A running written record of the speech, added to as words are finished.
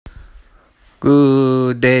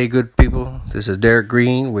Good day, good people. This is Derek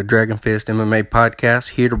Green with Dragon Fist MMA Podcast,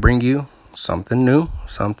 here to bring you something new,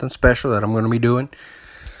 something special that I'm going to be doing.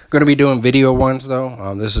 I'm going to be doing video ones,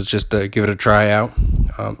 though. This is just to give it a try out.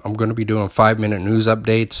 I'm going to be doing 5-minute news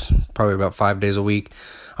updates, probably about 5 days a week.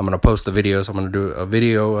 I'm going to post the videos. I'm going to do a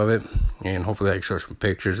video of it, and hopefully I can show some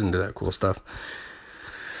pictures and do that cool stuff.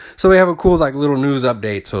 So we have a cool, little news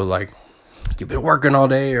update. So, you've been working all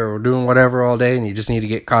day or doing whatever all day and you just need to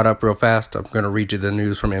get caught up real fast. I'm going to read you the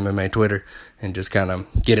news from MMA Twitter and just kind of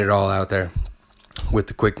get it all out there with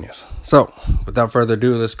the quickness. So, without further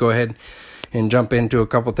ado, let's go ahead and jump into a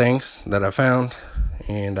couple things that I found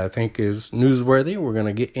and I think is newsworthy. We're going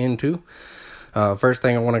to get into. First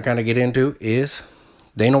thing I want to kind of get into is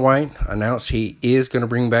Dana White announced he is going to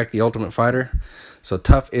bring back The Ultimate Fighter. So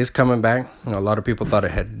TUF is coming back. A lot of people thought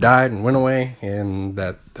it had died and went away and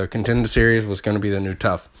that the Contender Series was going to be the new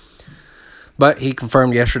TUF. But he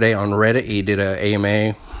confirmed yesterday on Reddit. He did an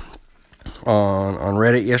AMA on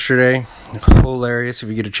Reddit yesterday. Hilarious. If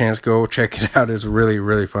you get a chance, go check it out. It's really,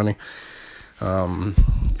 really funny.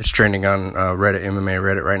 It's trending on Reddit, MMA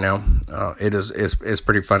Reddit right now. It's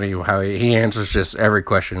pretty funny how he answers just every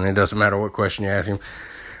question. It doesn't matter what question you ask him.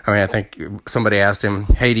 I think somebody asked him,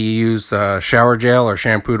 hey, do you use shower gel or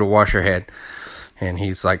shampoo to wash your head? And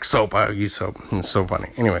he's like, soap, I use soap. And it's so funny.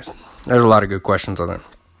 Anyways, there's a lot of good questions on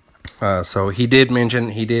it. So he did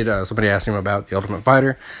mention, somebody asked him about The Ultimate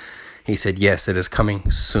Fighter. He said, yes, it is coming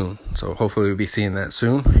soon. So hopefully we'll be seeing that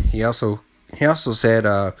soon. He also said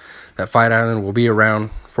that Fight Island will be around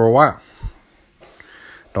for a while.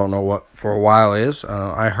 Don't know what for a while is.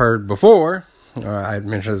 I heard before, I had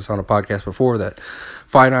mentioned this on a podcast before, that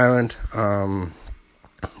Fight Island,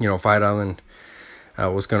 Fight Island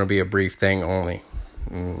was going to be a brief thing only.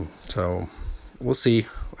 So we'll see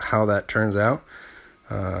how that turns out,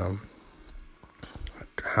 how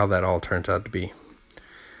that all turns out to be.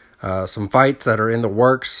 Some fights that are in the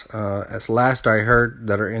works, as last I heard,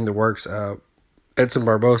 that are in the works, Edson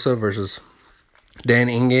Barboza versus Dan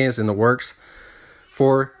Ige is in the works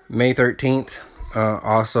for May 13th.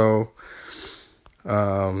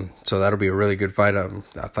 So that'll be a really good fight.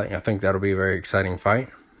 I think that'll be a very exciting fight.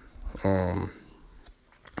 And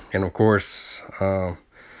of course,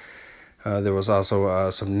 there was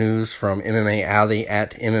also some news from MMA Alley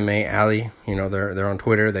at MMA Alley. They're on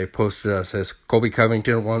Twitter. They posted says Colby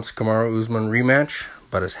Covington wants Kamaru Usman rematch,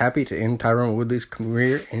 but is happy to end Tyron Woodley's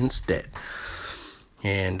career instead.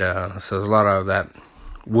 And so there's a lot of that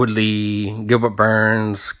Woodley, Gilbert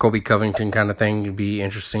Burns, Colby Covington kind of thing would be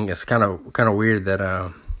interesting. It's kind of weird that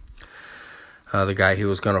the guy he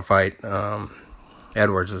was going to fight,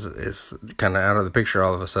 Edwards, is kind of out of the picture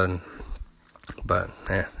all of a sudden. But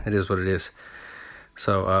it is what it is.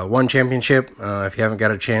 So One Championship, if you haven't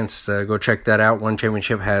got a chance to go check that out, One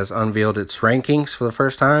Championship has unveiled its rankings for the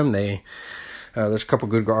first time. There's a couple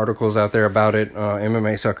good articles out there about it.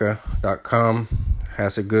 MMAsucker.com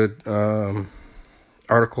has a good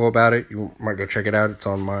article about it. You might go check it out. It's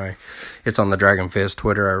on the Dragon Fist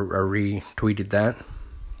Twitter. I retweeted that.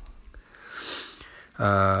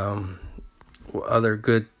 Other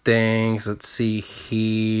good things, let's see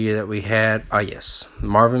here that we had. Yes,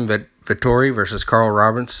 Marvin Vettori versus Carl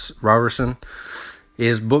Robertson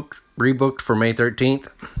is rebooked for May 13th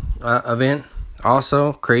event.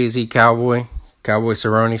 Also, crazy Cowboy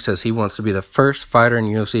Cerrone says he wants to be the first fighter in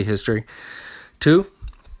UFC history to,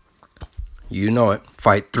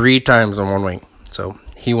 fight 3 times in 1 week. So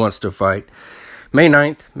he wants to fight May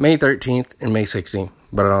 9th, May 13th, and May 16th.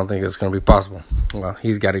 But I don't think it's going to be possible. Well,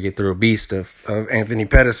 he's got to get through a beast of Anthony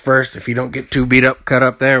Pettis first if he don't get too cut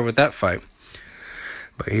up there with that fight.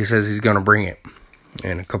 But he says he's going to bring it.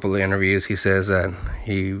 In a couple of interviews, he says that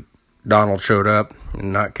Donald showed up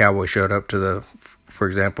and not Cowboy showed up to for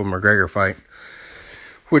example, McGregor fight,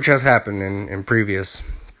 which has happened in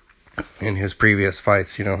his previous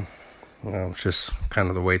fights, it's just kind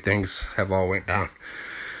of the way things have all went down.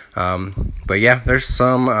 But yeah, there's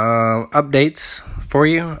some updates for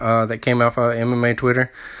you that came off of MMA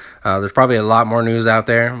Twitter. There's probably a lot more news out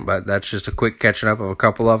there, but that's just a quick catching up of a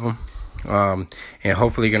couple of them. And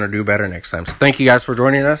hopefully going to do better next time. So thank you guys for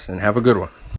joining us, and have a good one.